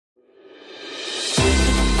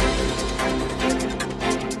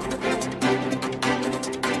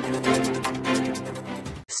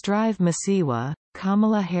Strive Masiyiwa,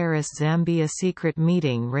 Kamala Harris Zambia secret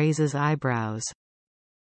meeting raises eyebrows.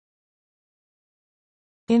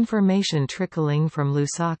 Information trickling from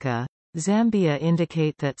Lusaka, Zambia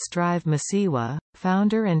indicate that Strive Masiyiwa,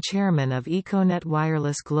 founder and chairman of Econet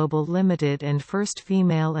Wireless Global Limited and first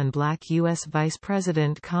female and black U.S. Vice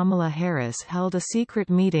President Kamala Harris held a secret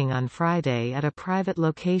meeting on Friday at a private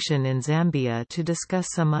location in Zambia to discuss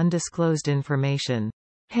some undisclosed information.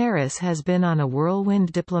 Harris has been on a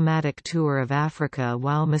whirlwind diplomatic tour of Africa,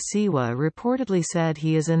 while Masiyiwa reportedly said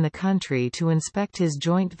he is in the country to inspect his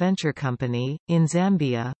joint venture company, in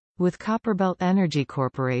Zambia, with Copperbelt Energy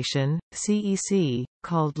Corporation, CEC,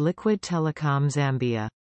 called Liquid Telecom Zambia.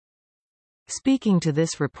 Speaking to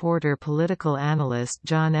this reporter, political analyst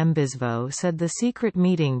John Mbizvo said the secret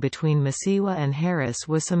meeting between Masiyiwa and Harris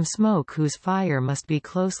was some smoke whose fire must be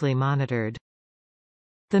closely monitored.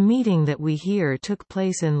 The meeting that we hear took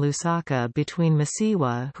place in Lusaka between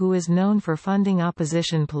Masiyiwa, who is known for funding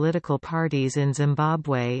opposition political parties in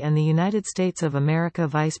Zimbabwe, and the United States of America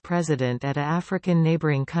vice president at an African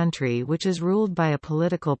neighboring country which is ruled by a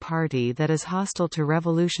political party that is hostile to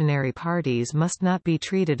revolutionary parties must not be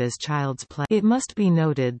treated as child's play. It must be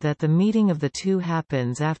noted that the meeting of the two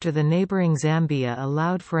happens after the neighboring Zambia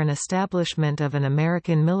allowed for an establishment of an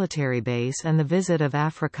American military base and the visit of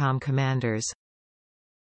AFRICOM commanders.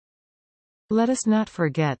 Let us not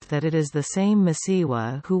forget that it is the same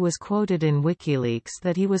Masiyiwa who was quoted in WikiLeaks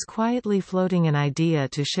that he was quietly floating an idea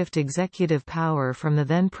to shift executive power from the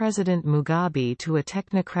then-President Mugabe to a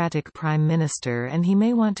technocratic prime minister, and he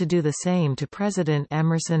may want to do the same to President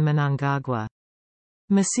Emerson Mnangagwa.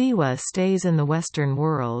 Masiyiwa stays in the Western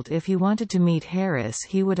world. If he wanted to meet Harris,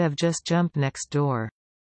 he would have just jumped next door.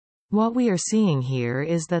 What we are seeing here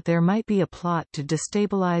is that there might be a plot to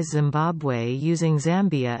destabilize Zimbabwe using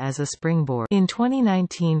Zambia as a springboard. In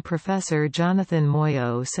 2019, Professor Jonathan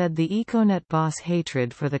Moyo said the Econet boss'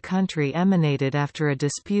 hatred for the country emanated after a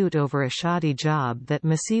dispute over a shoddy job that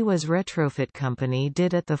Masiyiwa's retrofit company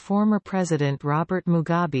did at the former President Robert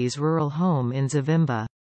Mugabe's rural home in Zavimba.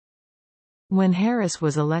 When Harris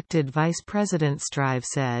was elected vice president, Strive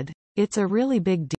said, "It's a really big deal.